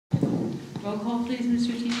Roll call, please,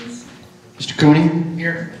 Mr. Tevis. Mr. Cooney?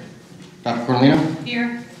 Here. Dr. Corlino?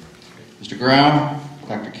 Here. Mr. Grau?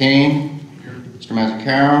 Dr. Kane? Here. Mr.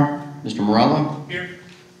 Mazzucaro? Mr. Morello? Here.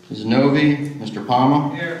 Mrs. Novi? Mr.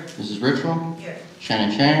 Palmer? Here. Mrs. Richwell? Here.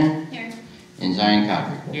 Shannon Chang? Here. And Zion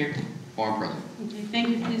Cottrell. Here. Form present. Okay, thank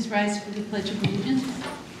you. Please rise for the Pledge of Allegiance.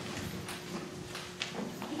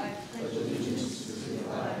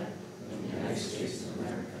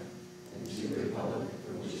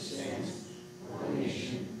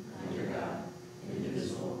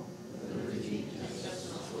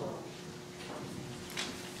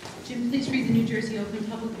 Jim, please read the New Jersey Open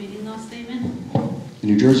Public Meeting Law statement. The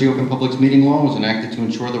New Jersey Open Public Meeting Law was enacted to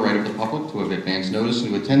ensure the right of the public to have advance notice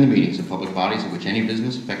and to attend the meetings of public bodies in which any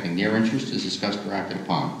business affecting their interest is discussed or acted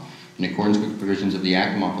upon. In accordance with the provisions of the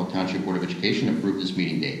Act, the Montville Township Board of Education approved this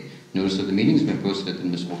meeting date. Notice of the meeting has been posted at the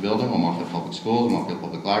municipal building, the Montville Public Schools, the Montville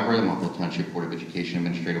Public Library, the Montville Township Board of Education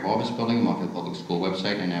Administrative Office Building, the Montville Public School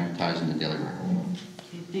website, and advertised in the Daily Record.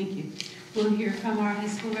 Okay, thank you. We'll hear from our high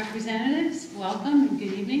school representatives. Welcome and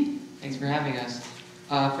good evening. Thanks for having us.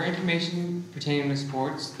 For information pertaining to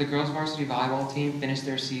sports, the girls varsity volleyball team finished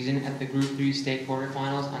their season at the Group 3 state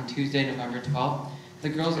quarterfinals on Tuesday, November 12th. The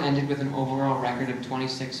girls ended with an overall record of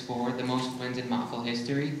 26-4, the most wins in Montville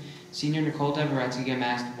history. Senior Nicole Deveretsky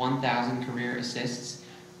amassed 1,000 career assists.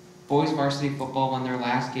 Boys varsity football won their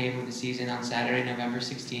last game of the season on Saturday, November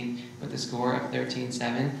 16th with a score of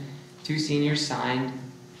 13-7. Two seniors signed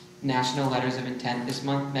national letters of intent this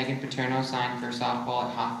month. Megan Paterno signed for softball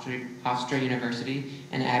at Hofstra University,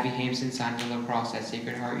 and Abby Hameson signed for lacrosse at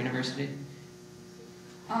Sacred Heart University.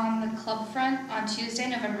 On the club front, on Tuesday,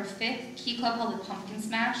 November 5th, Key Club held a pumpkin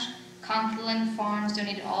smash. Conklin Farms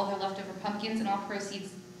donated all of their leftover pumpkins, and all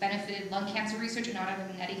proceeds benefited lung cancer research in honor of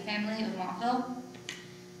the Nettie family of Montville.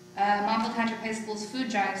 Montville Township High School's food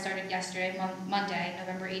drive started yesterday, Monday,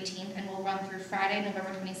 November 18th, and will run through Friday,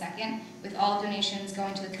 November 22nd, with all donations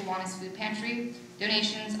going to the Kiwanis Food Pantry.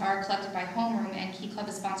 Donations are collected by Homeroom, and Key Club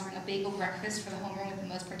is sponsoring a bagel breakfast for the homeroom with the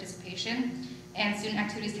most participation. And Student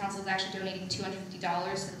Activities Council is actually donating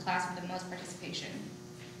 $250 to the class with the most participation.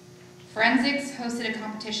 Forensics hosted a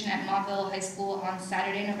competition at Montville High School on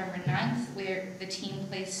Saturday, November 9th, where the team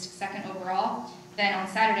placed second overall. Then on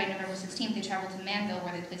Saturday, November 16th, they traveled to Montville,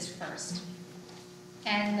 where they placed first.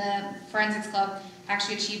 And the Forensics Club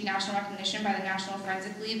actually achieved national recognition by the National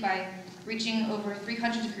Forensic League by reaching over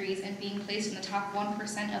 300 degrees and being placed in the top 1%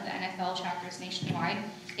 of the NFL chapters nationwide.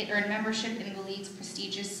 It earned membership in the league's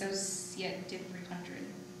prestigious Associate 300.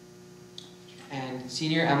 And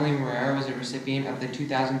senior Emily Morera was a recipient of the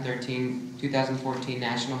 2013-2014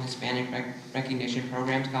 National Hispanic Recognition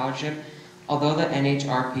Program Scholarship. Although the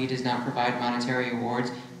NHRP does not provide monetary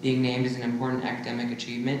awards, being named is an important academic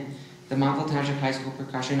achievement. The Montville Township High School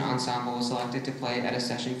Percussion Ensemble was selected to play at a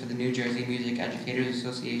session for the New Jersey Music Educators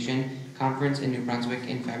Association Conference in New Brunswick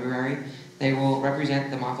in February. They will represent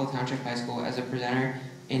the Montville Township High School as a presenter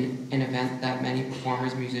in an event that many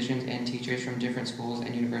performers, musicians, and teachers from different schools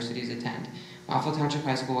and universities attend. Montville Township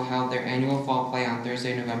High School held their annual fall play on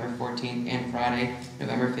Thursday, November 14th and Friday,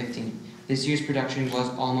 November 15th. This year's production was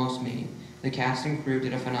Almost Me. The cast and crew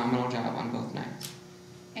did a phenomenal job on both nights.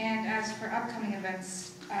 And as for upcoming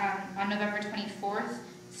events, on November 24th,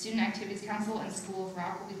 Student Activities Council and School of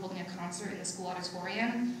Rock will be holding a concert in the school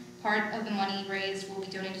auditorium. Part of the money raised will be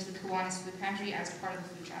donated to the Kiwanis Food Pantry as part of the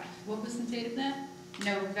food drive. What was the date of that?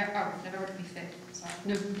 November 25th, sorry.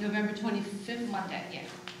 November 25th? Monday, yeah. I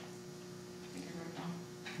think I wrote it down.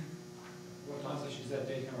 What time is that,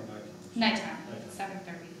 daytime or nighttime? Nighttime,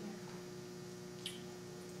 7:30.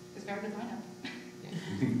 It's a very good lineup.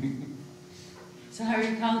 So how are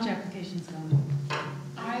your college applications going?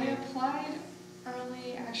 I applied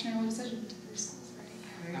early, actually, I made a decision to 3 schools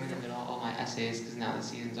already. I'm in the middle of all my essays because now the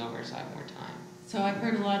season's over, so I have more time. So I've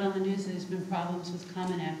heard a lot on the news that there's been problems with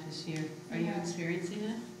Common App this year. Are you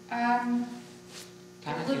experiencing that? Kind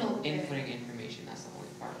A of little bit. inputting information, that's the only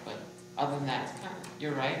part. But other than that, it's kind of,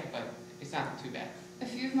 you're right, but it's not too bad. A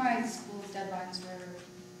few of my school's deadlines were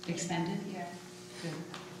Extended? Yeah. Good.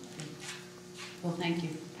 Well, thank you.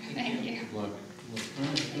 Thank you. Good luck.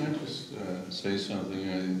 Can I just say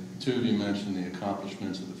something? Two of you mentioned the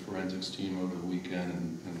accomplishments of the forensics team over the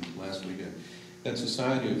weekend and last weekend. That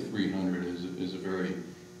Society of 300 is a very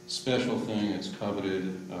special thing. It's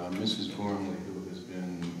coveted. Mrs. Gormley, who has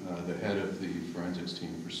been the head of the forensics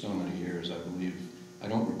team for so many years, I believe, I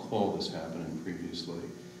don't recall this happening previously.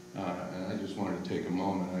 And I just wanted to take a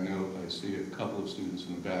moment. I know I see a couple of students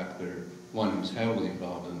in the back there, one who's heavily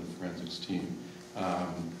involved in the forensics team.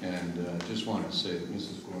 Just wanted to say that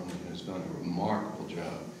Mrs. Gormley has done a remarkable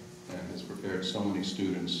job and has prepared so many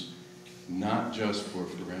students not just for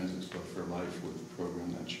forensics, but for life with the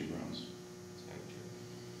program that she runs.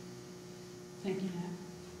 Thank you,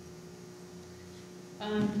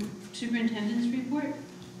 Nat. Superintendent's report?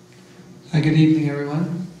 Hi, good evening,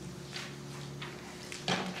 everyone.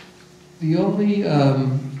 The only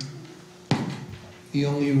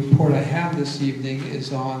report I have this evening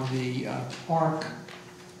is on the park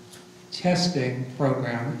testing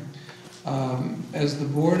program. As the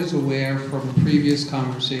board is aware from a previous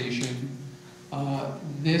conversation,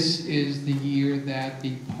 this is the year that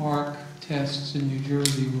the park tests in New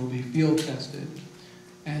Jersey will be field tested,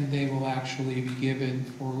 and they will actually be given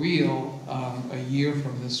for real a year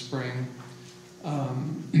from this spring,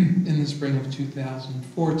 in the spring of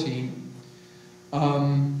 2014.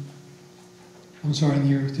 I'm sorry, in the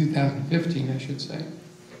year of 2015, I should say.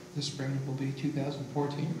 This spring will be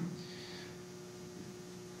 2014.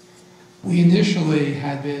 We initially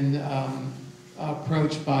had been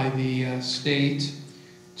approached by the state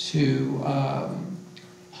to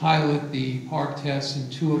pilot the park tests in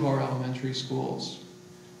 2 of our elementary schools.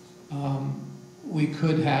 We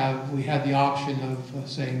had the option of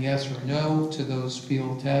saying yes or no to those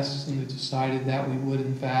field tests, and we decided that we would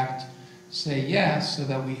in fact say yes, so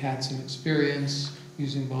that we had some experience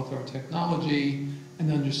using both our technology and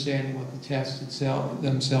understanding what the tests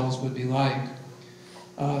themselves would be like.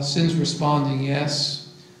 Since responding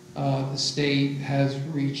yes, the state has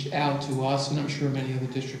reached out to us, and I'm sure many other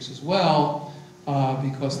districts as well,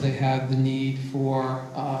 because they had the need for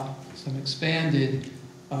some expanded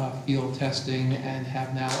field testing, and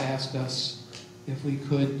have now asked us if we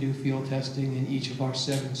could do field testing in each of our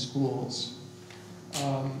 7 schools.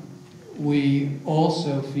 We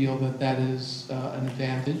also feel that that is an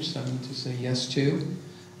advantage, something to say yes to.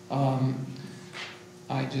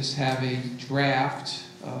 I just have a draft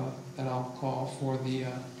that I'll call for the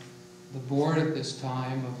board at this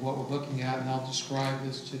time of what we're looking at, and I'll describe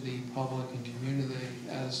this to the public and community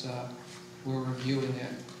as we're reviewing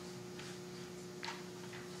it.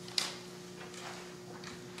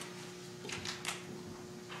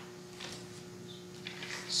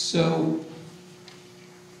 So,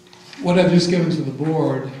 what I've just given to the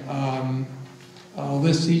board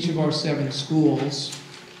lists each of our 7 schools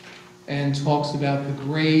and talks about the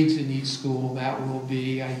grades in each school that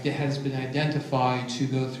has been identified to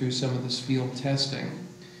go through some of this field testing.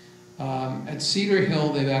 At Cedar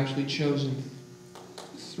Hill, they've actually chosen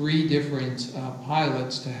 3 different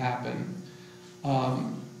pilots to happen.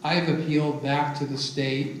 I've appealed back to the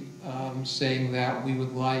state saying that we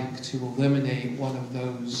would like to eliminate one of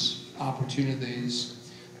those opportunities.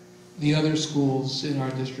 The other schools in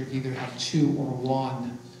our district either have 2 or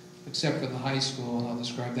 1, except for the high school, and I'll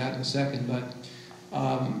describe that in a second, but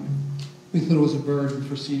we thought it was a burden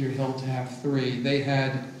for Cedar Hill to have 3. They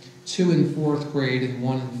had 2 in 4th grade and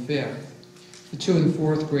 1 in 5th. The 2 in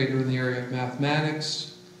 4th grade are in the area of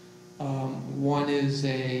mathematics. One is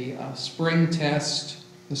a spring test.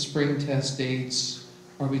 The spring test dates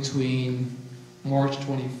are between March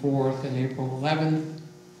 24th and April 11th.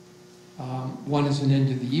 One is an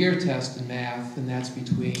end-of-the-year test in math, and that's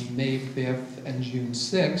between May 5th and June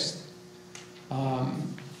 6th.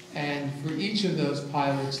 And for each of those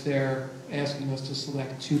pilots, they're asking us to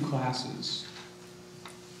select 2 classes.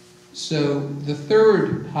 So the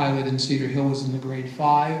 3rd pilot in Cedar Hill was in the grade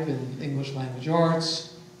 5 in English Language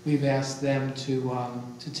Arts. We've asked them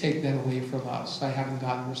to take that away from us. I haven't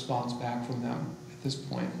gotten a response back from them at this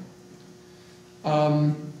point.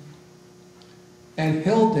 At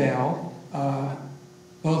Hilldale,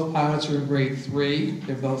 both pilots are in grade 3.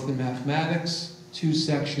 They're both in mathematics, 2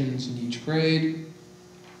 sections in each grade,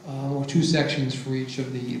 or 2 sections for each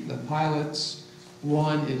of the pilots.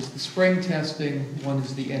 One is the spring testing, one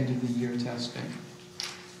is the end of the year testing.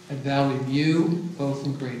 At Valley View, both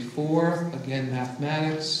in grade 4, again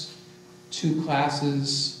mathematics, 2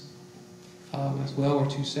 classes as well, or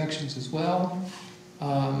 2 sections as well.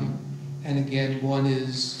 And again, one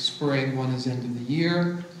is spring, one is end of the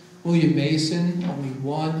year. William Mason, only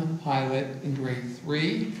 1 pilot in grade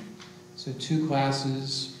 3, so 2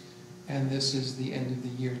 classes, and this is the end of the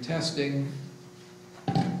year testing.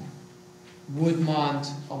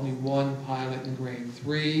 Woodmont, only 1 pilot in grade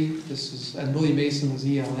 3. And William Mason was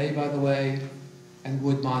ELA, by the way, and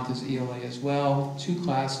Woodmont is ELA as well. 2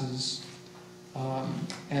 classes,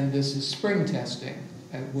 and this is spring testing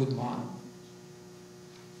at Woodmont.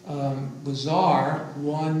 Lazar,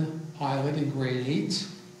 1 pilot in grade 8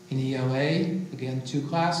 in ELA, again 2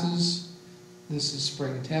 classes. This is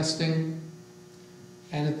spring testing.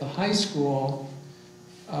 And at the high school,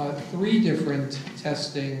 3 different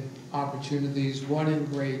testing opportunities, 1 in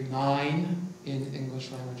grade 9 in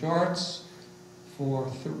English Language Arts,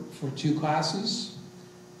 for 2 classes,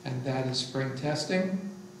 and that is spring testing.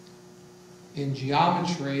 In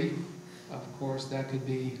geometry, of course, that could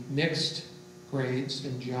be mixed grades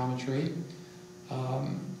in geometry.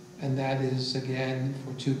 And that is, again,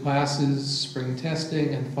 for 2 classes, spring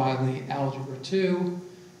testing, and finally Algebra 2,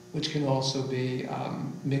 which can also be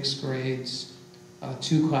mixed grades,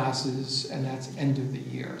 2 classes, and that's end of the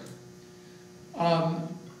year.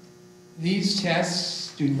 These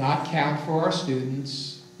tests do not count for our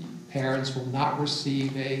students. Parents will not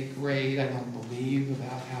receive a grade, I don't believe,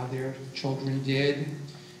 about how their children did.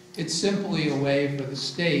 It's simply a way for the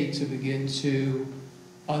state to begin to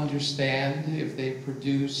understand if they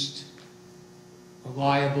produced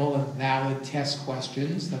reliable and valid test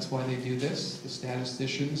questions. That's why they do this. The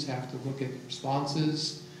statisticians have to look at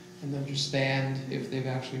responses and understand if they've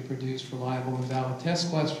actually produced reliable and valid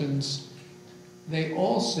test questions. They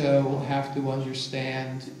also have to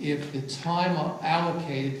understand if the time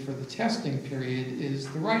allocated for the testing period is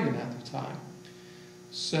the right amount of time.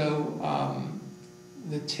 So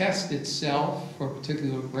the test itself for a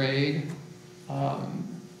particular grade,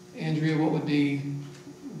 Andrea, what would be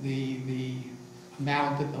the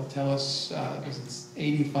amount that they'll tell us? Was it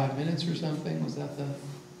 85 minutes or something? Was that the?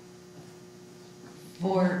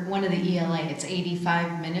 For one of the ELA, it's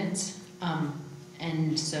 85 minutes,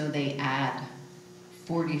 and so they add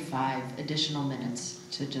 45 additional minutes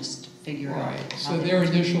to just figure out. Right, so their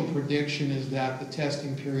initial prediction is that the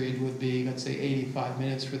testing period would be, let's say, 85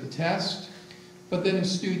 minutes for the test, but then if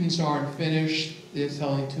students aren't finished, they're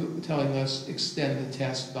telling us extend the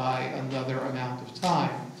test by another amount of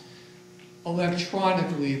time.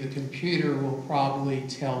 Electronically, the computer will probably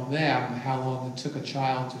tell them how long it took a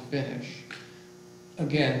child to finish.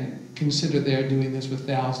 Again, consider they're doing this with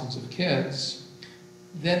thousands of kids.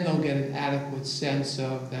 Then they'll get an adequate sense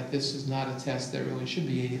of that this is not a test that really should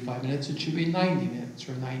be 85 minutes, it should be 90 minutes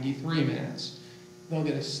or 93 minutes. They'll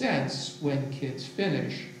get a sense when kids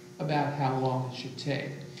finish about how long it should take.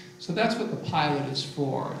 So that's what the pilot is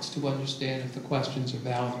for. It's to understand if the questions are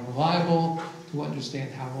valid and reliable, to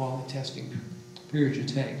understand how long the testing period should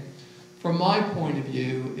take. From my point of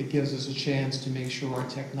view, it gives us a chance to make sure our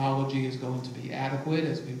technology is going to be adequate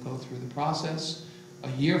as we go through the process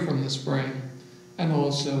a year from the spring, and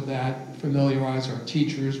also that familiarize our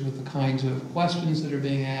teachers with the kinds of questions that are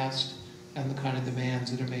being asked and the kind of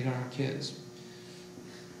demands that are made on our kids.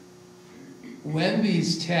 When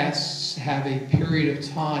these tests have a period of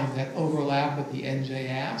time that overlap with the NJ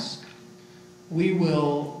Ask, we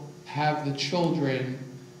will have the children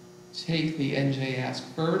take the NJ Ask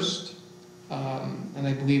first, and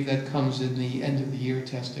I believe that comes in the end of the year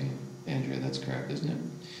testing. Andrea, that's correct, isn't it?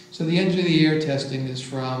 So the end of the year testing is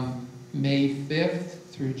from May 5th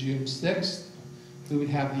through June 6th. We would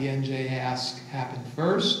have the NJ Ask happen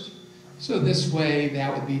first. So this way,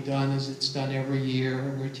 that would be done as it's done every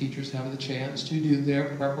year, where teachers have the chance to do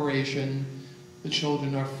their preparation. The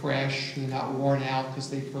children are fresh, they're not worn out because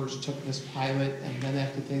they first took this pilot and then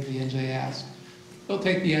have to take the NJ Ask. They'll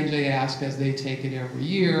take the NJ Ask as they take it every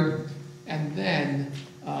year, and then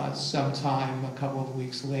sometime a couple of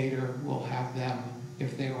weeks later, we'll have them,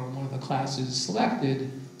 if they were one of the classes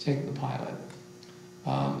selected, take the pilot.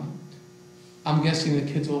 I'm guessing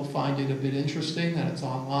the kids will find it a bit interesting that it's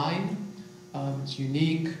online. It's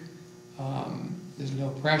unique. There's no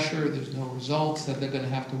pressure. There's no results that they're going to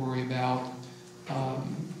have to worry about.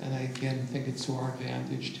 And I, again, think it's to our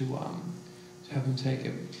advantage to have them take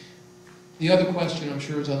it. The other question I'm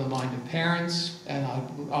sure is on the mind of parents, and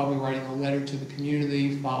I'll be writing a letter to the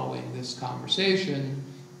community following this conversation,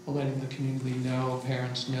 letting the community know,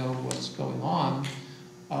 parents know what's going on,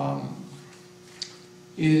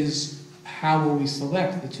 is how will we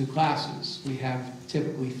select the 2 classes? We have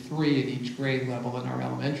typically 3 at each grade level in our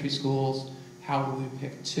elementary schools. How will we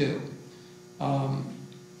pick 2?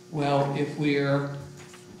 Well, if we're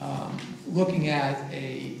looking at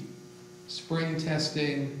a spring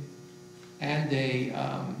testing and a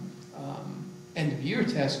end-of-year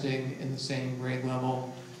testing in the same grade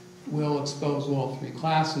level, we'll expose all 3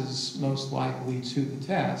 classes most likely to the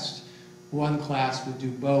test. One class would do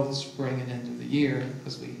both spring and end of the year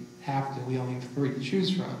because we only have 3 to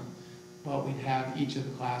choose from. But we'd have each of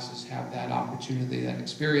the classes have that opportunity, that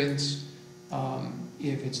experience.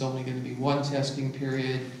 If it's only going to be 1 testing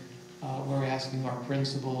period, we're asking our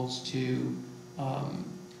principals to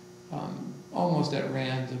almost at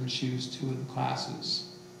random choose 2 of the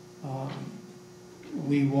classes.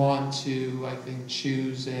 We want to, I think,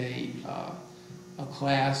 choose a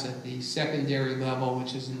class at the secondary level,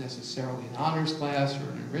 which isn't necessarily an honors class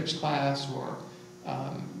or an enriched class, or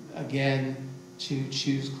again, to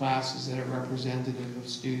choose classes that are representative of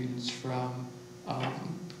students from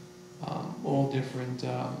all different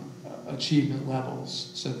achievement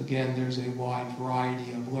levels. So again, there's a wide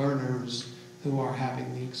variety of learners who are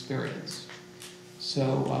having the experience.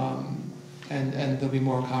 So, and there'll be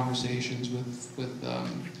more conversations with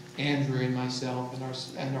Andrew and myself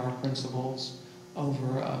and our principals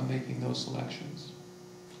over making those selections.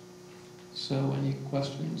 So, any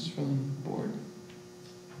questions from the board?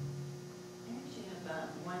 I actually have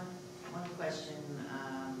one question.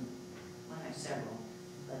 Well, I have several,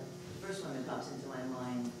 but the first one that pops into my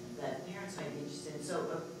mind that parents might be interested in.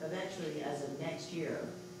 So eventually, as of next year,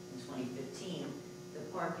 in 2015, the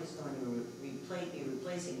park is going to be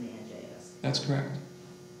replacing the NJS. That's correct.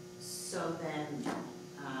 So then,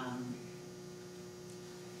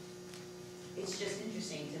 it's just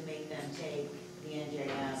interesting to make them take the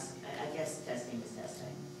NJS. I guess testing is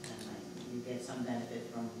testing, and you get some benefit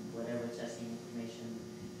from whatever testing information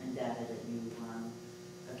and data that you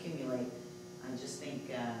accumulate. I just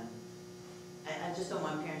think, I just don't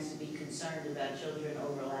want parents to be concerned about children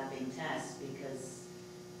overlapping tests because,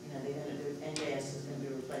 you know, the NJS is going to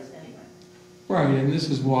be replaced anyway. Right, and this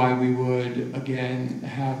is why we would, again,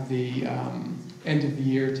 have the end of the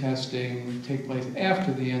year testing take place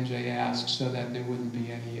after the NJ asks so that there wouldn't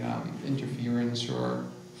be any interference or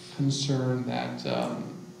concern that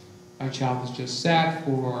our child has just sat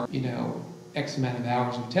for, you know, X amount of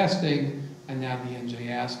hours of testing, and now the NJ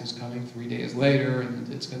ask is coming 3 days later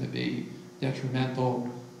and it's going to be detrimental.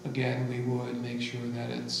 Again, we would make sure that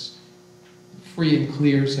it's free and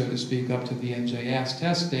clear, so to speak, up to the NJ ask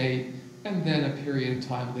test date, and then a period of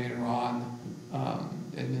time later on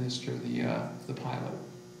administer the pilot.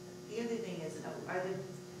 The other thing is,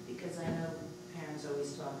 because I know parents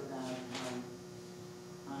always talk about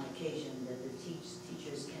on occasion that the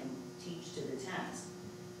teachers can teach to the test,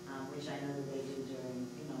 which I know that they do during,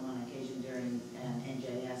 you know, on occasion during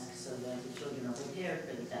NJS, so that the children are prepared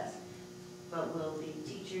for the test. But will the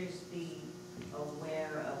teachers be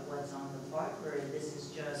aware of what's on the park, or this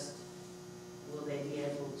is just, will they be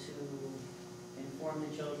able to inform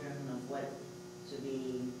the children of what to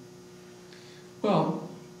be? Well,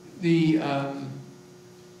 the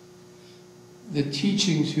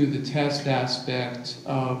teaching to the test aspect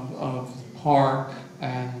of park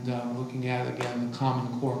and looking at, again, the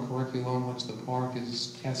Common Core curriculum, which the park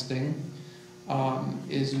is testing,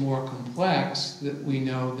 is more complex that we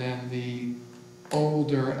know than the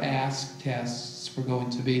older ask tests were going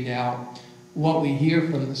to be. Now, what we hear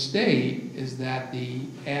from the state is that the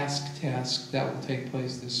ask test that will take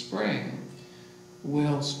place this spring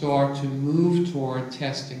will start to move toward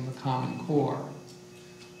testing the Common Core.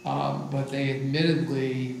 But they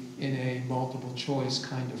admittedly, in a multiple choice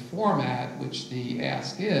kind of format, which the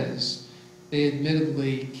ask is, they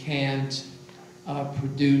admittedly can't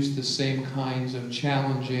produce the same kinds of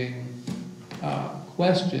challenging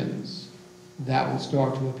questions that will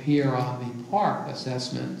start to appear on the park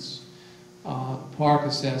assessments. Park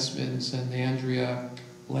assessments, and Andrea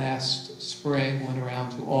last spring went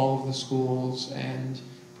around to all of the schools and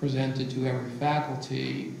presented to every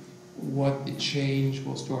faculty what the change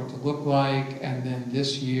will start to look like, and then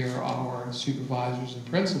this year our supervisors and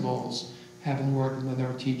principals have been working with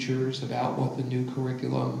our teachers about what the new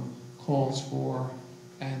curriculum calls for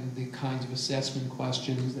and the kinds of assessment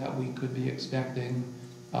questions that we could be expecting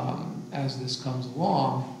as this comes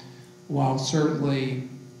along. While certainly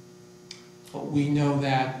we know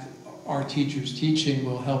that our teachers' teaching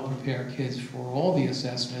will help prepare kids for all the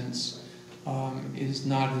assessments, is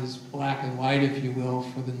not as black and white, if you will,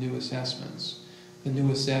 for the new assessments. The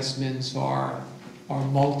new assessments are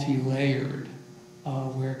multi-layered,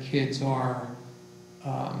 where kids are,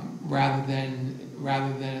 rather than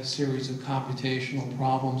a series of computational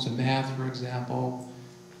problems in math, for example,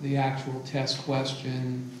 the actual test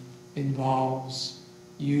question involves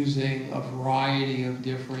using a variety of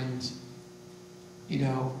different, you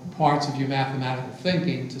know, parts of your mathematical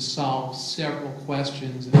thinking to solve several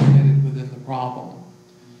questions embedded within the problem.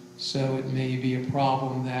 So it may be a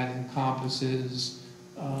problem that encompasses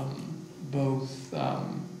both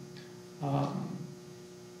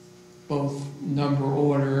number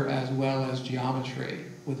order as well as geometry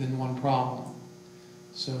within one problem,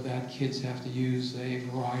 so that kids have to use a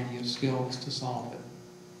variety of skills to solve it.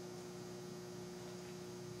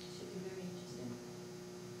 Should be very interesting.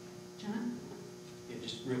 John? Yeah,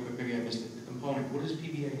 just real quick, maybe I missed it. The component, what does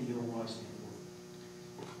PBA and EOY stand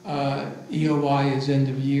for? EOY is end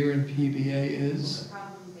of year and PBA is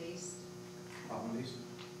Problem-based. Problem-based?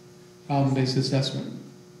 problem-based assessment.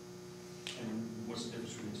 And what's the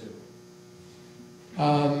difference between the two?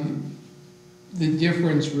 The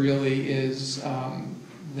difference really is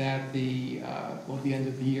that the end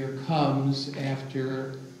of the year comes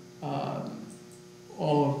after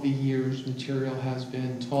all of the year's material has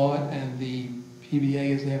been taught, and the PBA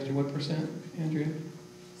is after what percent, Andrea?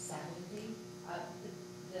 70.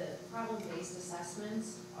 The problem-based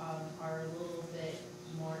assessments are a little bit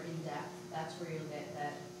more in-depth. That's where you'll get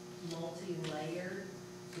that multi-layered,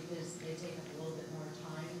 because they take up a little bit more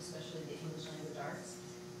time, especially the English language arts.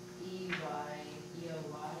 EOY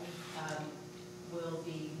will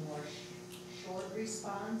be more short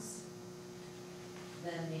response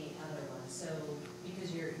than the other one. So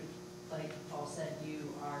because you're, like Paul said,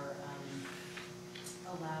 you are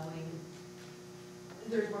allowing,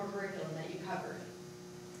 there's more curriculum that you cover.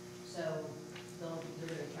 So they're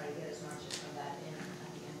going to try to get as much of that in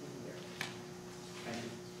at the end of the year. Thank you.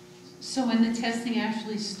 So when the testing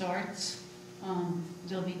actually starts,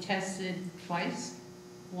 they'll be tested twice,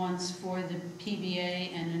 once for the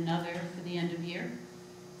PBA and another for the end of year?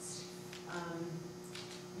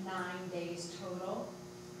 9 days total.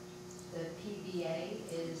 The PBA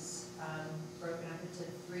is broken up into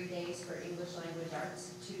 3 days for English language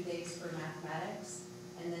arts, 2 days for mathematics,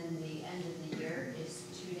 and then the end of the year is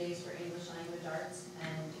 2 days for English language arts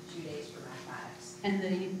and 2 days for mathematics. And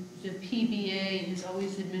the PBA is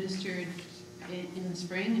always administered in the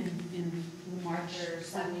spring, in March? After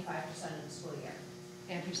 75% of the school year.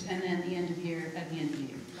 And then the end of year, at the end of the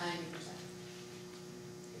year? 90%.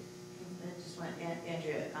 I just want,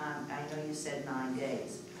 Andrea, I know you said 9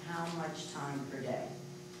 days. How much time per day?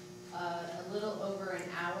 A little over an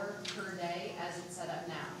hour per day as it's set up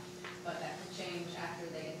now, but that could change after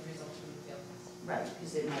they get the results from the field test. Right,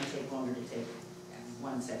 because it might take longer to take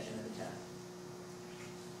one section at a time.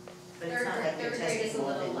 But it's not like they're Third grade is a testing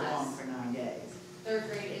all day little less. long for 9 days. Third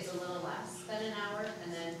grade is a little less than an hour,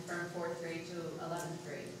 and then from 4th grade to 11th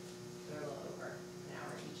grade, they're a little over an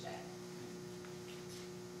hour each day.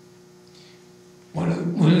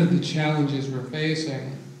 One of the challenges we're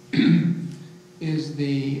facing is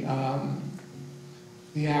the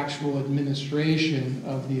actual administration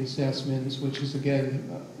of the assessments, which is, again,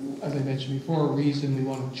 as I mentioned before, a reason we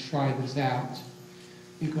want to try this out.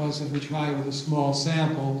 Because if we try with a small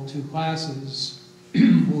sample, 2 classes,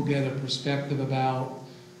 we'll get a perspective about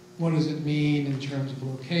what does it mean in terms of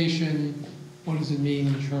location, what does it mean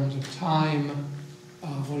in terms of time,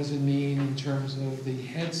 what does it mean in terms of the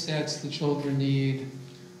headsets the children need.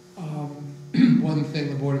 One thing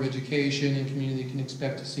the Board of Education and community can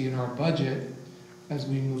expect to see in our budget as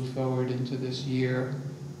we move forward into this year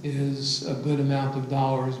is a good amount of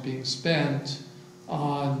dollars being spent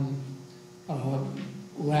on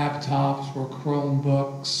laptops or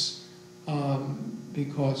Chromebooks,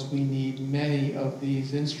 because we need many of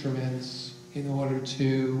these instruments in order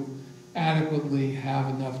to adequately have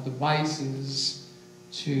enough devices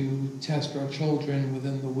to test our children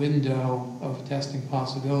within the window of testing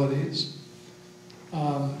possibilities.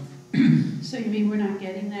 So you mean we're not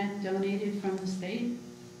getting that donated from the state?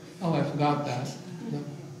 Oh, I forgot that.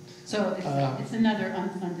 So it's another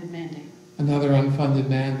unfunded mandate? Another unfunded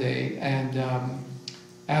mandate, and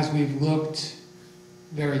as we've looked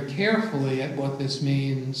very carefully at what this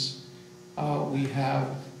means, we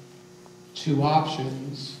have 2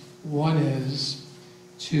 options. One is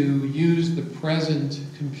to use the present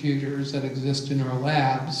computers that exist in our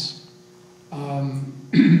labs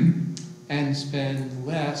and spend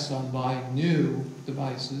less on buying new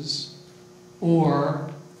devices, or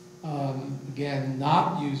again,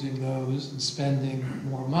 not using those and spending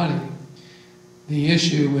more money. The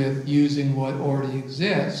issue with using what already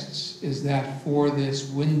exists is that for this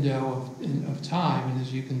window of time, and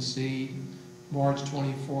as you can see, March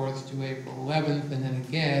 24th to April 11th, and then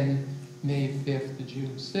again, May 5th to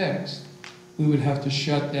June 6th, we would have to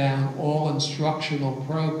shut down all instructional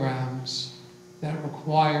programs that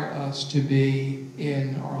require us to be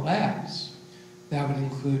in our labs. That would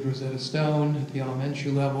include Rosetta Stone at the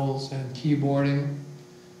elementary levels and keyboarding.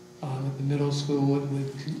 At the middle school, it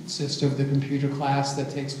would consist of the computer class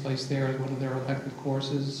that takes place there as one of their elective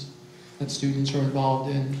courses that students are involved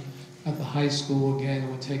in. At the high school, again, it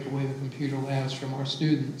would take away the computer labs from our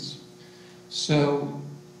students. So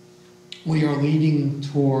we are leaning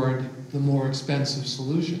toward the more expensive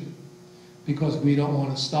solution because we don't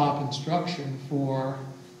want to stop instruction for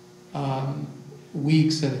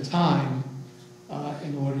weeks at a time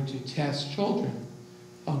in order to test children.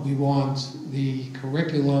 We want the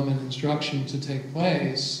curriculum and instruction to take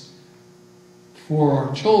place for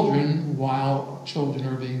our children while children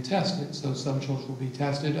are being tested. So some children will be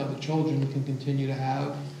tested, other children can continue to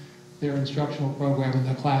have their instructional program in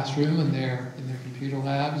their classroom and in their computer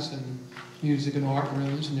labs and music and art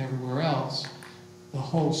rooms and everywhere else. the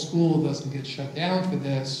whole school doesn't get shut down for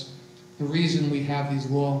this. The reason we have these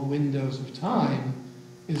long windows of time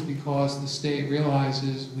is because the state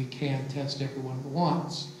realizes we can't test everyone at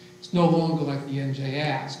once. It's no longer like the NJ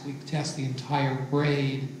asked. We test the entire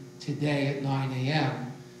grade today at 9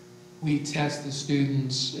 a.m. We test the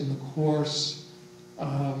students in the course.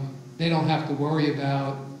 They don't have to worry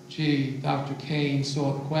about, gee, Dr. Kane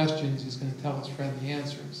saw the questions, he's going to tell us friendly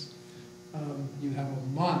answers. You have a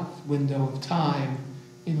month window of time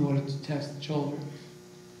in order to test the children.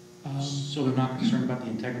 So they're not concerned about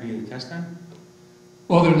the integrity of the test then?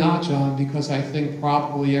 Well, they're not, John, because I think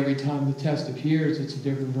probably every time the test appears, it's a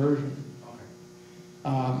different version.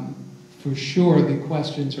 Okay. For sure, the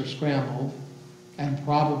questions are scrambled, and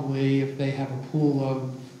probably if they have a pool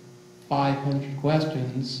of 500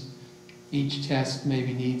 questions, each test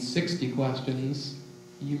maybe needs 60 questions.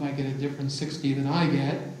 You might get a different 60 than I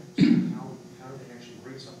get. How do they actually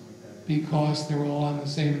rate something like that? Because they're all on the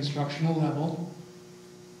same instructional level.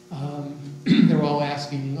 They're all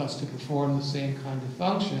asking us to perform the same kind of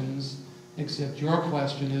functions, except your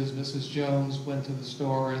question is, Mrs. Jones went to the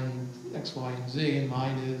store and X, Y, and Z, and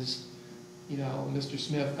mine is, you know, Mr.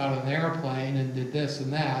 Smith got on an airplane and did this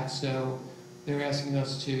and that, so they're asking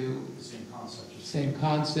us to... The same concept. Same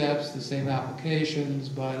concepts, the same applications,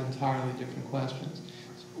 but entirely different questions.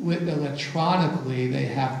 With electronically, they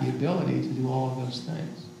have the ability to do all of those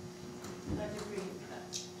things. Dr. Green,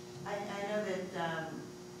 I know that,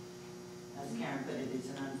 as Karen put it, it's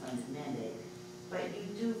an unfunded mandate, but you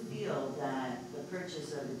do feel that the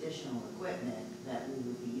purchase of additional equipment that we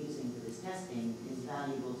would be using for this testing is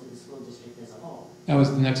valuable to the school district as a whole. That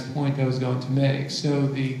was the next point I was going to make. So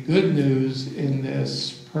the good news in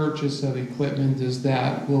this purchase of equipment is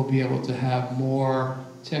that we'll be able to have more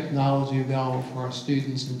technology available for our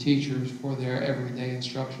students and teachers for their everyday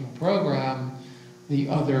instructional program the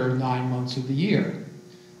other 9 months of the year.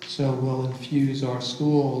 So we'll infuse our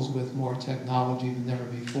schools with more technology than ever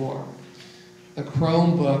before. The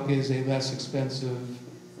Chromebook is a less expensive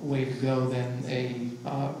way to go than a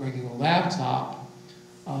regular laptop.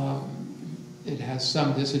 It has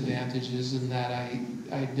some disadvantages in that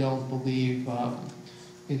I don't believe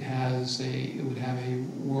it would have a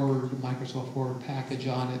Microsoft Word package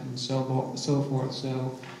on it and so forth.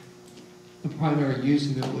 So the primary use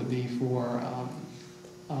of it would be for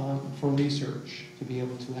research, to be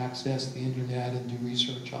able to access the internet and do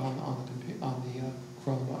research on the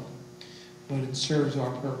Chromebook. But it serves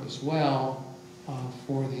our purpose well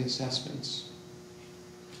for the assessments.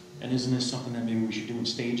 And isn't this something that maybe we should do in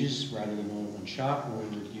stages rather than all in one shot, or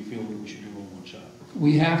do you feel that we should do it all in one shot?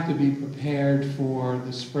 We have to be prepared for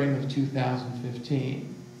the spring of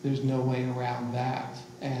 2015. There's no way around that.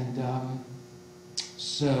 And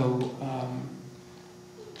so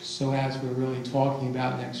as we're really talking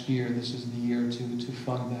about next year, this is the year to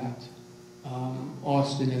fund that.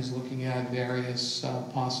 Austin is looking at various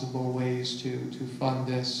possible ways to fund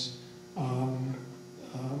this.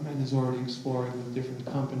 And is already exploring with different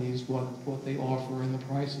companies what they offer and the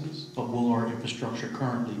prices. But will our infrastructure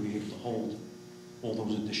currently be able to hold all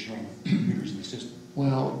those additional computers in the system?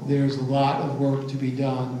 Well, there's a lot of work to be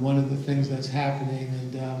done. One of the things that's happening,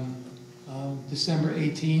 and December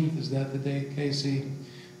 18th, is that the day, Casey?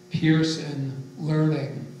 Pearson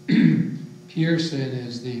Learning. Pearson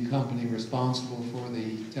is the company responsible for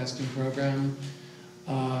the testing program.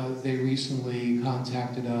 They recently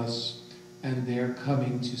contacted us, and they're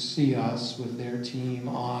coming to see us with their team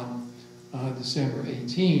on December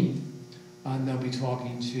 18th. And they'll be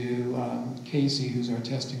talking to Casey, who's our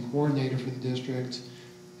testing coordinator for the district,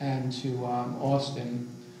 and to Austin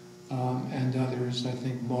and others. I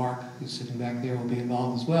think Mark, who's sitting back there, will be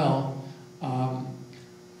involved as well.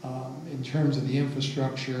 In terms of the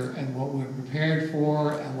infrastructure and what we're prepared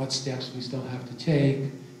for and what steps we still have to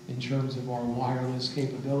take in terms of our wireless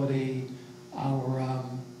capability, our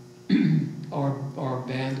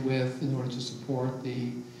bandwidth in order to support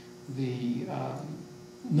the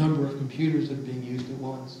number of computers that are being used at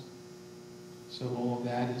once. So all of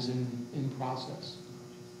that is in process.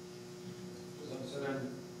 So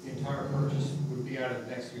then the entire purchase would be out of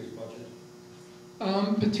next year's budget?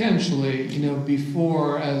 Potentially,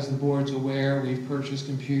 before, as the board's aware, we've purchased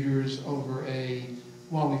computers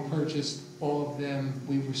while we've purchased all of them,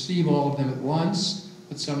 we receive all of them at once,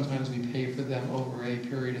 but sometimes we pay for them over a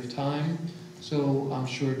period of time. So I'm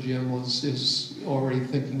sure Jim is already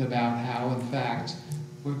thinking about how, in fact,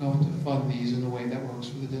 we're going to fund these in a way that works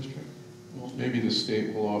for the district. Well, maybe the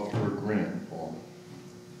state will offer a grant, Paul.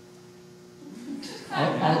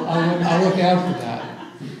 I'll look out for that.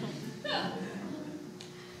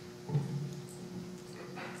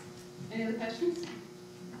 Any other questions?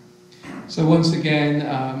 So once again,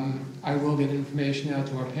 I will get information out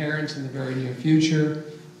to our parents in the very near future.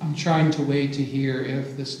 I'm trying to wait to hear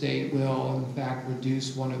if the state will, in fact,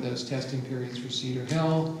 reduce one of those testing periods for Cedar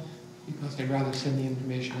Hill, because I'd rather send the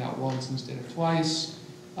information out once instead of twice.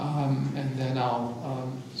 And then I'll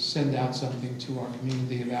send out something to our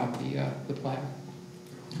community about the plan.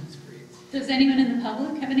 Does anyone in the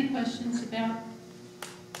public have any questions about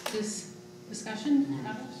this discussion?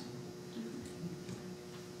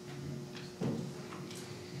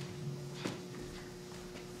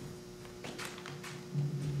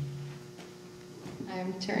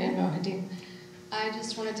 I'm Terry Mohadin. I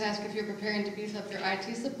just wanted to ask if you're preparing to beef up your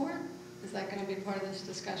IT support? Is that going to be part of this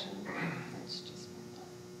discussion? That's just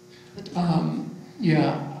my thought.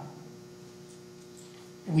 Yeah.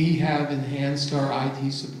 We have enhanced our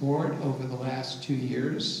IT support over the last 2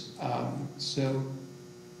 years. So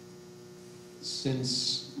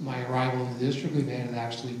since my arrival in the district, we've added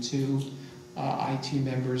actually 2 IT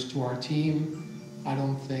members to our team. I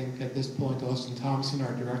don't think at this point Austin Thompson,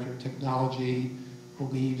 our Director of Technology,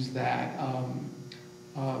 believes that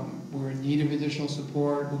we're in need of additional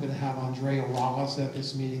support. We're going to have Andrea Wallace at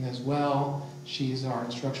this meeting as well. She's our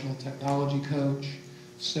instructional technology coach.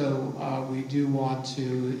 So we do want to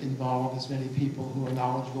involve as many people who are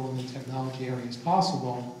knowledgeable in the technology area as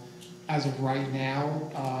possible. As of right now,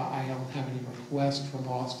 I don't have any requests from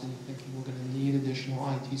Austin thinking we're going to need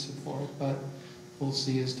additional IT support, but we'll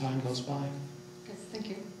see as time goes by. Yes, thank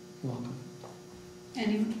you. You're welcome.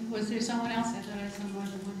 Was there someone else? I thought I saw more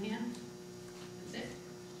than one hand. That's it.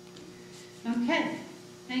 Okay,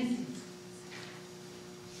 thank you.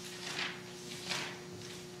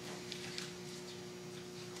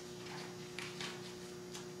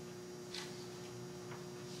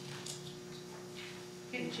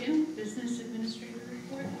 Okay, Jim, Business Administrator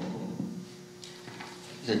Report.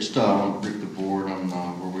 I just want to brief the board on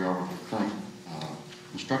where we are with the current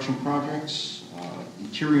construction projects.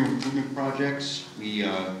 Interior improvement projects, we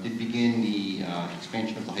did begin the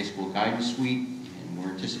expansion of the high school guidance suite, and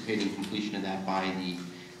we're anticipating completion of that by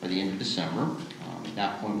the end of December. At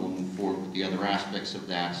that point, we'll move forward with the other aspects of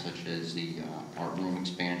that, such as the art room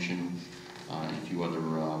expansion and a few other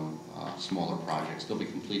smaller projects. They'll be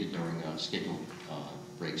completed during scheduled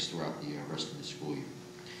breaks throughout the rest of the school year.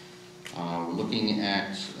 We're looking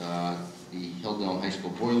at the Hilldale High School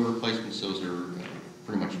boiler replacements. Those are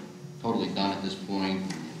pretty much totally done at this point,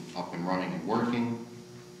 up and running and working.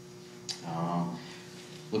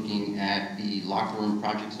 Looking at the locker room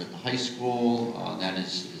projects at the high school, that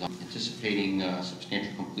is anticipating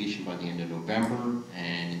substantial completion by the end of November,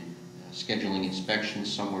 and scheduling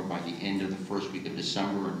inspections somewhere by the end of the first week of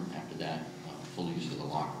December, and after that, full use of the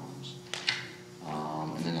locker rooms.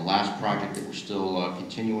 And then the last project that we're still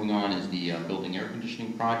continuing on is the building air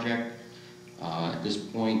conditioning project. At this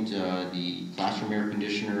point, the classroom air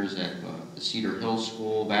conditioners at the Cedar Hill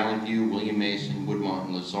School, Valley View, William Mason, Woodmont,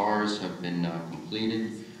 and Lazars have been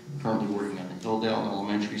completed. Currently working at the Hilldale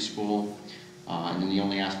Elementary School. And then the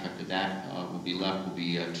only aspect of that will be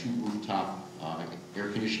 2 rooftop air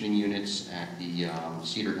conditioning units at the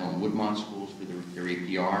Cedar Hill and Woodmont schools for their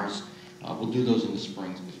APRs. We'll do those in the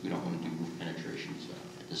springs because we don't want to do roof penetrations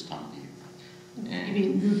at this time of the year. And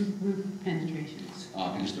You mean roof penetrations?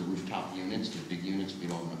 Because the rooftop units, the big units, we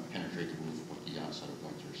don't want to penetrate the roof with the outside of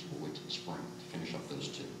winter, so we'll wait till the spring to finish up those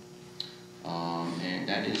 2. And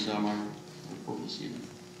that is my report this evening.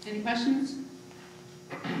 Any questions?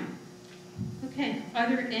 Okay, are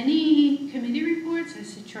there any committee reports? I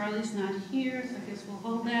see Charlie's not here, so I guess we'll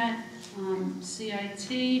hold that. CIT,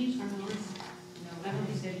 on the list? No, I don't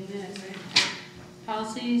think there's minutes, right?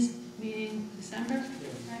 Policies, meeting December,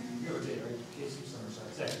 right? You have a date, right? Case of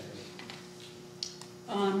Summerside, second.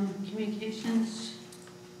 Communications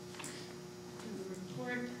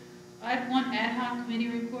report. I have one ad hoc committee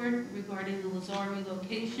report regarding the Lazar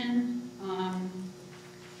relocation.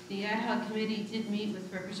 The ad hoc committee did meet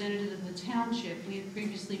with representatives of the township. We had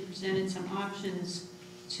previously presented some options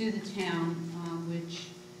to the town, which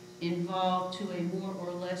involved, to a more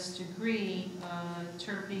or less degree,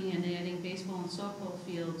 turfing and adding baseball and softball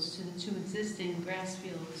fields to the 2 existing grass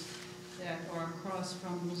fields that are across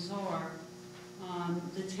from Lazar.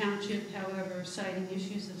 The township, however, citing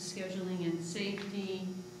issues of scheduling and safety,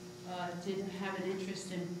 didn't have an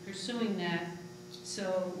interest in pursuing that.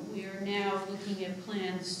 So we are now looking at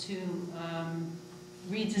plans to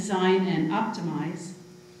redesign and optimize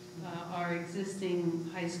our existing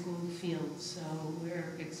high school fields. So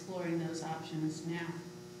we're exploring those options now.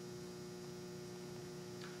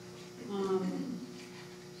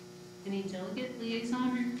 Any delegate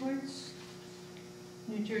liaison reports?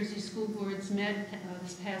 New Jersey School Boards met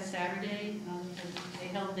this past Saturday. They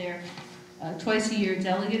held their twice-a-year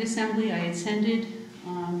delegate assembly I attended.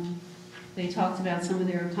 They talked about some of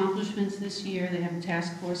their accomplishments this year. They have a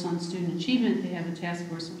task force on student achievement. They have a task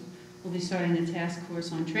force, we'll be starting a task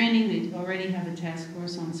force on training. They already have a task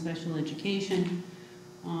force on special education.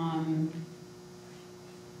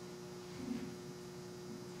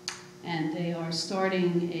 And they are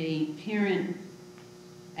starting a parent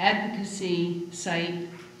advocacy site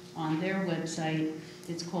on their website.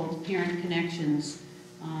 It's called Parent Connections.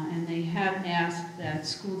 And they have asked that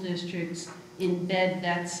school districts embed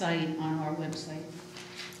that site on our website.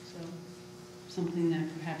 So, something that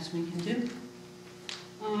perhaps we can do.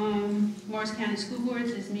 Morris County School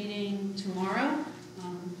Boards is meeting tomorrow.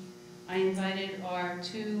 I invited our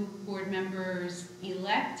 2 board members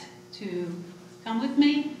elect to come with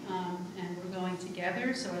me, and we're going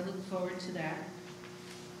together, so I look forward to that.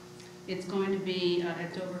 It's going to be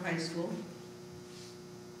at Dover High School.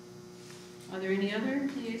 Are there any other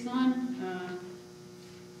liaison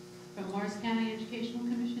from Morris County Educational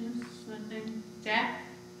Commission? Nothing? Jack?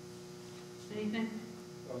 Anything?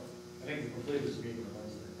 Well, I think we completed this meeting on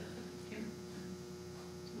Wednesday. Okay.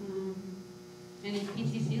 Any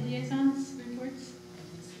PTC liaisons reports?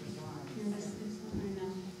 I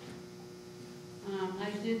know. I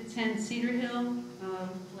did attend Cedar Hill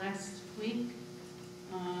last week.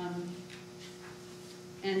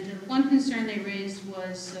 And one concern they raised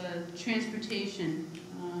was transportation.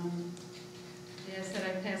 They asked that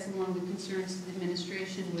I pass along the concerns to the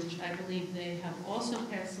administration, which I believe they have also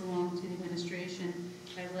passed along to the administration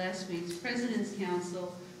at last week's President's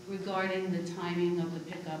Council regarding the timing of the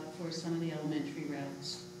pickup for some of the elementary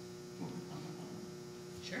routes.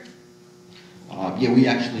 Sure. Yeah, we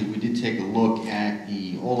did take a look at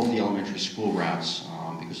all of the elementary school routes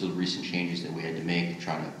because of the recent changes that we had to make to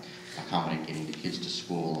try to accommodate getting the kids to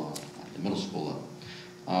school at the middle school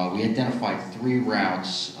level. We identified 3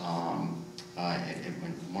 routes at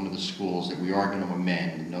one of the schools that we are going to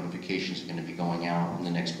amend. The notifications are going to be going out in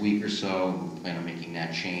the next week or so. We plan on making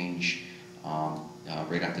that change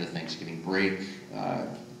right after the Thanksgiving break.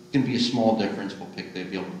 It's going to be a small difference. They'll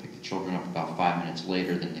be able to pick the children up about 5 minutes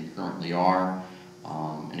later than they currently are.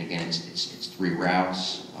 And again, it's 3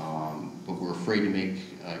 routes, but we're afraid to make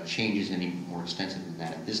changes any more extensive than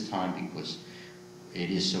that at this time because it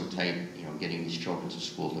is so tight, getting these children to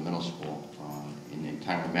school, to middle school, in a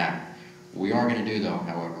timely manner. What we are going to do, though,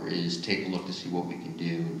 however, is take a look to see what we can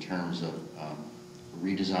do in terms of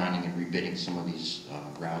redesigning and rebidding some of these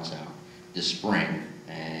routes out this spring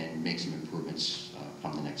and make some improvements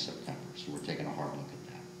come the next September. So we're taking a hard look at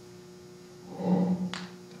that.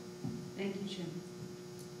 Thank you, Jim.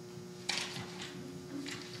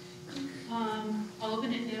 I'll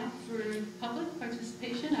open it now for public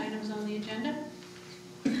participation, items on the agenda.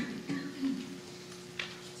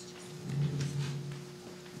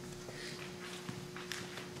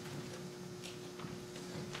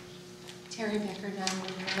 Terry Becker, 9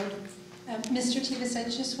 Road. Mr. Tivas, I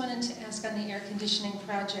just wanted to ask on the air conditioning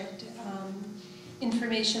project,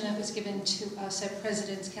 information that was given to us at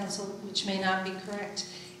President's Council, which may not be correct.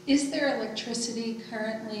 Is there electricity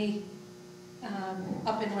currently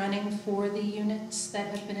up and running for the units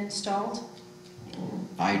that have been installed?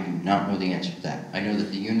 I do not know the answer to that. I know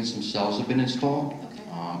that the units themselves have been installed. Okay.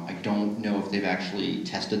 I don't know if they've actually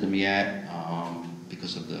tested them yet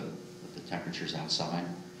because of the temperatures outside.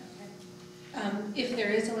 If there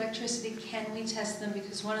is electricity, can we test them?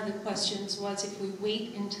 Because one of the questions was if we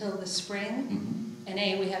wait until the spring,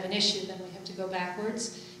 and we have an issue, then we have to go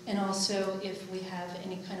backwards. And also if we have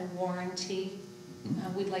any kind of warranty,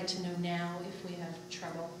 we'd like to know now if we have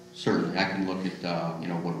trouble. Certainly, I can look at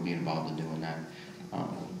what would be involved in doing that.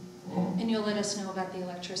 And you'll let us know about the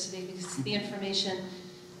electricity because the information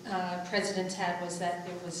President's had was that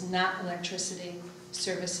there was not electricity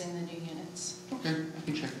servicing the new units. Okay, I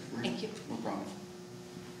can check it for you. Thank you. No problem.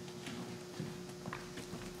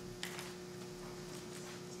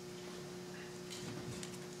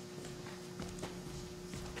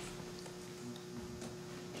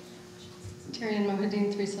 Terry and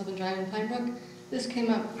Mohadeen, 3 Sylvan Drive in Pine Brook. This came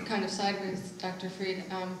up kind of sideways, Dr. Freed.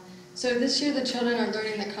 So this year the children are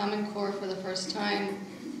learning the Common Core for the first time.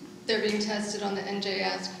 They're being tested on the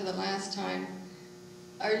NJASC for the last time.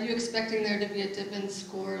 Are you expecting there to be a dip in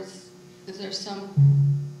scores? Is there some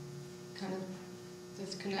kind of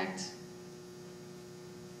disconnect?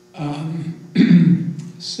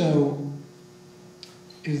 So,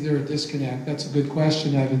 is there a disconnect? That's a good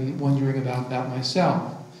question. I've been wondering about that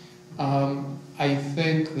myself. I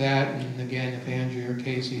think that, and again, if Andrea or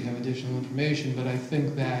Casey have additional information, but I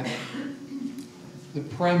think that the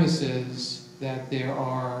premise is that there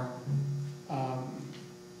are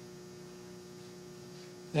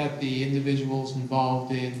that the individuals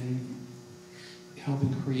involved in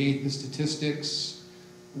helping create the statistics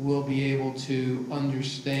will be able to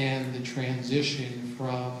understand the transition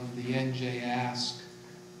from the NJ Ask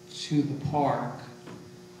to the park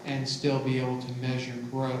and still be able to measure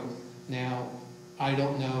growth. Now, I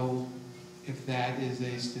don't know if that is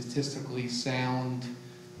a statistically sound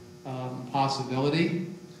possibility,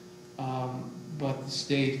 but the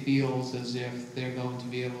state feels as if they're going to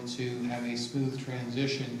be able to have a smooth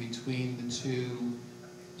transition between the two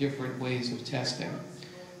different ways of testing.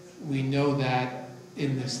 We know that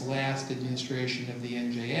in this last administration of the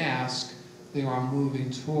NJ Ask, they are moving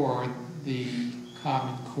toward the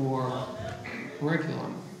Common Core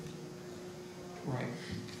curriculum. Right.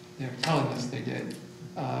 They're telling us they did.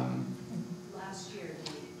 Last year,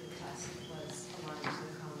 the test was aligned to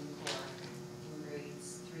the Common Core in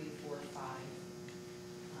grades 3, 4, 5,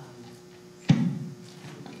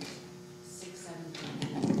 6, 7,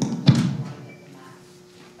 8, aligned at the math,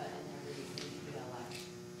 but in every ELA.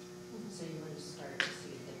 So you would start to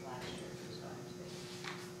see it last year was going to be.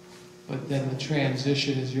 But then the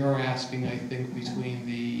transition, as you're asking, I think, between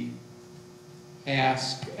the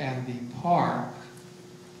Ask and the park,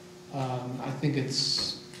 I think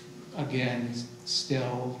it's, again,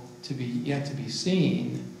 still yet to be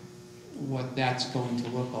seen what that's going to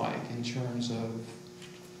look like in terms of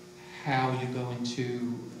how you're going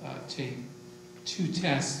to take two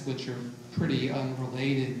tests which are pretty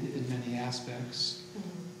unrelated in many aspects.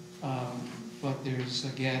 But there's,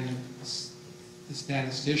 again, the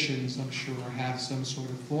statisticians, I'm sure, have some sort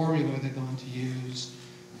of formula they're going to use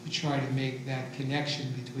to try to make that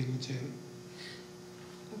connection between the two.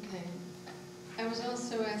 Okay. I was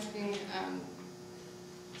also asking,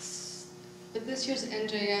 but this year's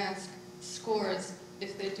NJ Ask scores,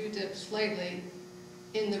 if they do dip slightly,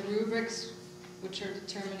 in the rubrics which are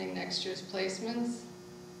determining next year's placements,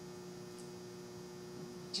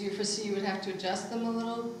 do you foresee you would have to adjust them a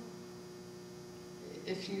little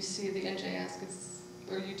if you see the NJ Ask,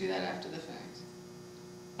 or you do that after the fact?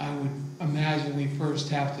 I would imagine we first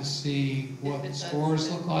have to see what the scores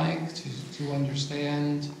look like to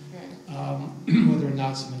understand whether or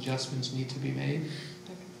not some adjustments need to be made.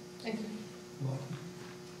 Okay. Thank you. You're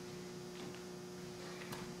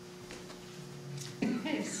welcome.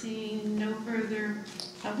 Okay, seeing no further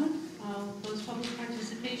public, I'll close public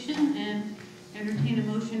participation and entertain a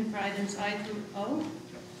motion for items I through O.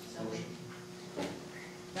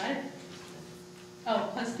 Got it? Oh,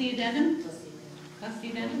 plus the addendum? Plus the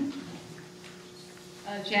addendum?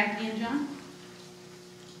 Jackie and John?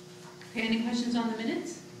 Okay, any questions on the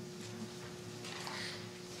minutes?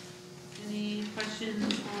 Any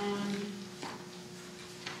questions on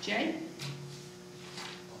J?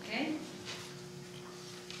 Okay.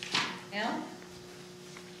 L?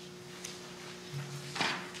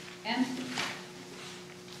 M?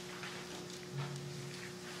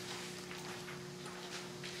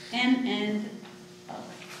 N and O.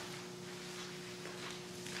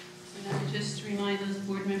 And I would just remind those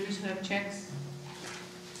board members who have checks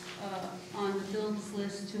on the bills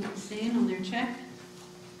list to abstain on their check.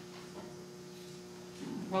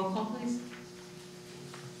 Roll call, please.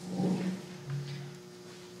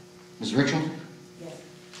 Ms. Richel? Yes.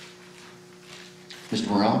 Mr.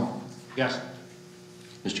 Morel? Yes.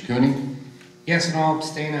 Mr. Cooney? Yes, and I'll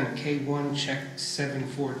abstain on K1, check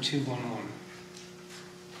 74211.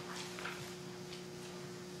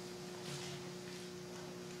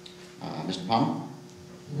 Mr. Palmer?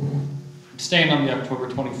 Abstain on the October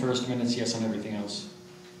 21st minutes, yes on everything else.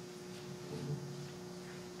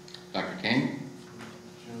 Dr. Kane?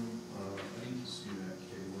 Jim, I need to see that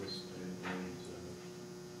K list.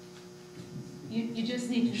 You just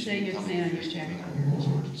need to say you abstain on your check.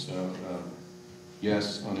 So,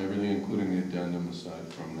 yes, on everything, including the addendum, aside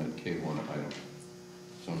from that K1 item.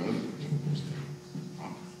 So noted.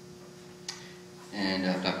 And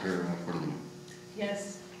Dr. Portolino?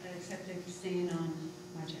 Yes, I accept abstain on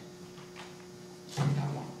my check.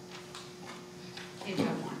 Got one. Page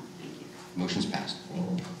one, thank you. Motion's passed.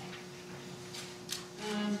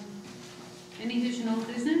 Any additional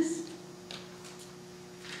business?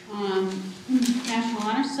 National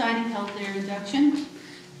Honor Society held their induction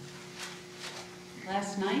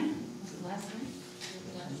last night. Was it last night?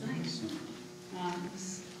 Last night. It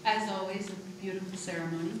was, as always, a beautiful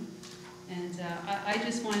ceremony. And I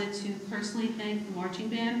just wanted to personally thank the marching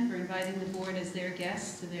band for inviting the board as their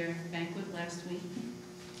guests to their banquet last week.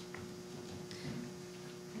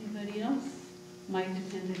 Anybody else? Mike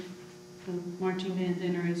attended the marching band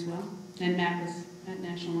dinner as well. And Matt was at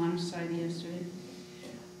National Honor Society yesterday.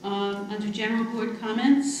 Under general board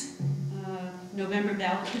comments, November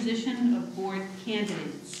ballot position of board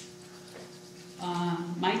candidates.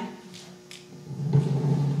 Mike?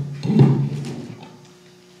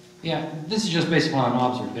 Yeah, this is just based upon an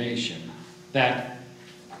observation that,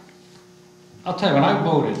 I'll tell you, when I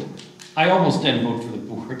voted, I almost didn't vote for the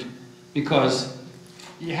board because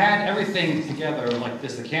you had everything together like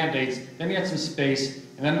this, the candidates, then you had some space,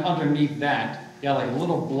 and then underneath that, you had like a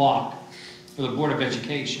little block for the Board of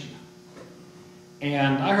Education.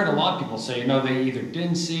 And I heard a lot of people say, they either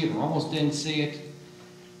didn't see it or almost didn't see it.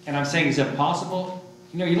 And I'm saying, is it possible?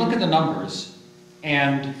 You look at the numbers,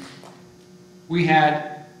 and we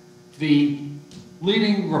had the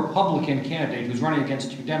leading Republican candidate who's running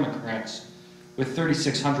against 2 Democrats with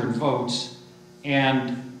 3,600 votes,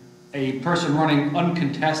 and a person running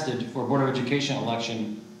uncontested for a Board of Education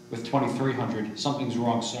election with 2,300. Something's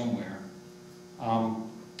wrong somewhere.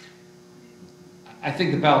 I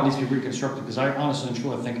think the ballot needs to be reconstructed because I honestly and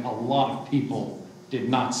truly think a lot of people did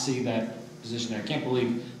not see that position there. I can't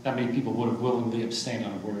believe that many people would have willingly abstained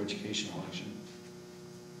on a Board of Education election.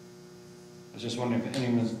 I was just wondering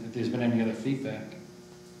if there's been any other feedback.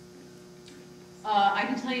 I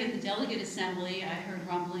can tell you at the delegate assembly, I heard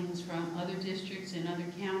rumblings from other districts and other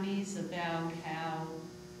counties about how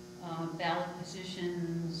ballot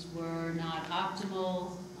positions were not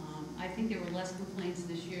optimal. I think there were less complaints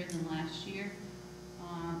this year than last year.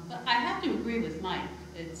 But I have to agree with Mike.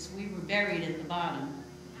 We were buried at the bottom.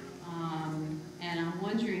 And I'm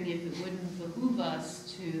wondering if it wouldn't behoove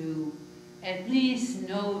us to at least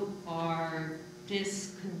note our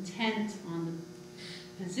discontent on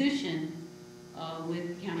the position with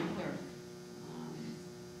the county clerk.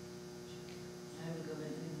 I would go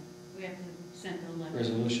ahead We have to send a letter.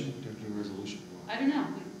 Resolution? Do a resolution? I don't know.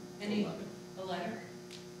 A letter?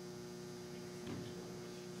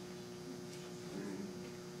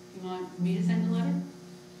 You want me to send a letter?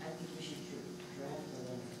 I think we should draft a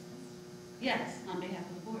letter. Yes, on behalf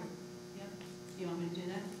of the board. Yep. You want me to do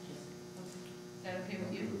that? Yes. Is that okay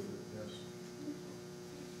with you? Yes.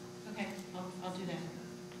 Okay, I'll do that.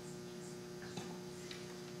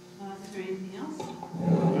 Is there anything else?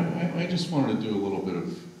 I just wanted to do a little bit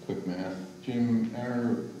of quick math. Jim,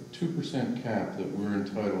 our 2% cap that we're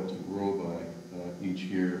entitled to grow by each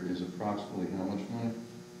year is approximately how much money?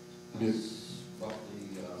 It's roughly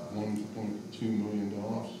 $1.2 million.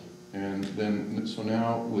 And then, so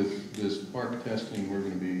now with this park testing, we're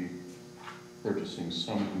going to be purchasing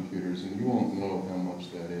some computers, and you won't know how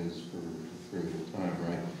much that is for a period of time,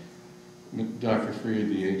 right? Dr. Freed,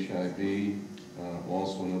 the HIV,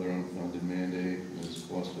 also another unfunded mandate, has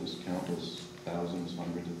cost us countless thousands,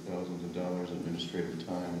 hundreds of thousands of dollars, administrative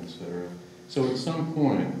time, et cetera. So at some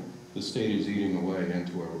point, the state is eating away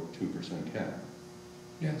into our 2% cap.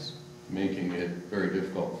 Yes. Making it very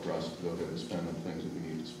difficult for us to go ahead and spend on things that we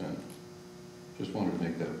need to spend. Just wanted to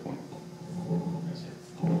make that a point.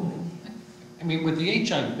 I mean, with the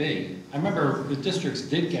HIV, I remember the districts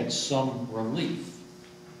did get some relief.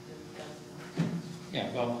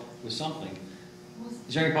 Yeah, well, with something.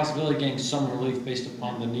 Is there any possibility of getting some relief based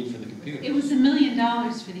upon the need for the computers? It was $1 million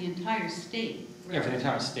for the entire state. Yeah, for the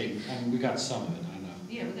entire state, and we got some of it, I know.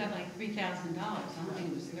 Yeah, we got like $3,000. I don't think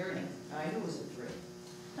it was 30. I knew it was a 3.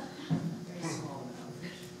 Very small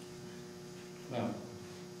amount. Well,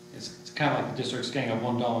 it's kind of like the districts getting a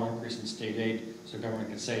 $1 increase in state aid, so the government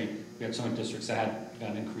could say, we had some districts that had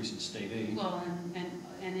got an increase in state aid. Well,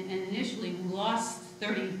 and initially we lost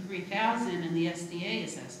 $33,000 in the SDA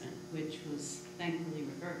assessment, which was thankfully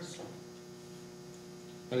reversed.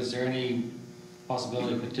 But is there any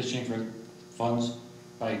possibility of petitioning for funds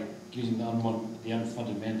by using the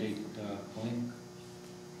unfunded mandate claim?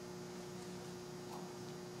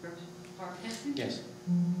 For park testing? Yes.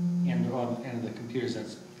 And the computers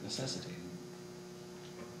that's necessitated.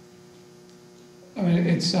 I mean,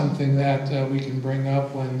 it's something that we can bring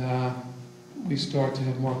up when we start to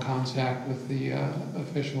have more contact with the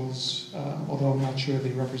officials, although I'm not sure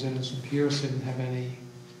the representatives from Pearson have any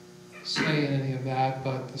say in any of that,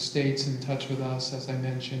 but the state's in touch with us, as I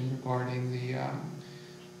mentioned, regarding the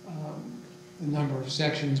number of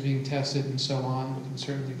sections being tested and so on. We can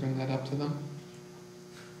certainly bring that up to them.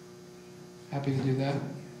 Happy to do that.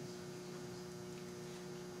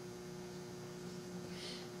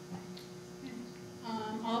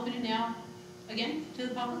 I'll open it now, again, to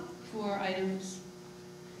the public for items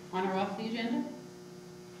on or off the agenda.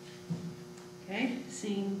 Okay,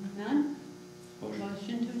 seeing none.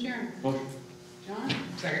 Motion to adjourn. Motion. John?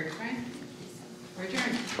 Second. Frank? We're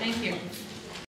adjourned. Thank you.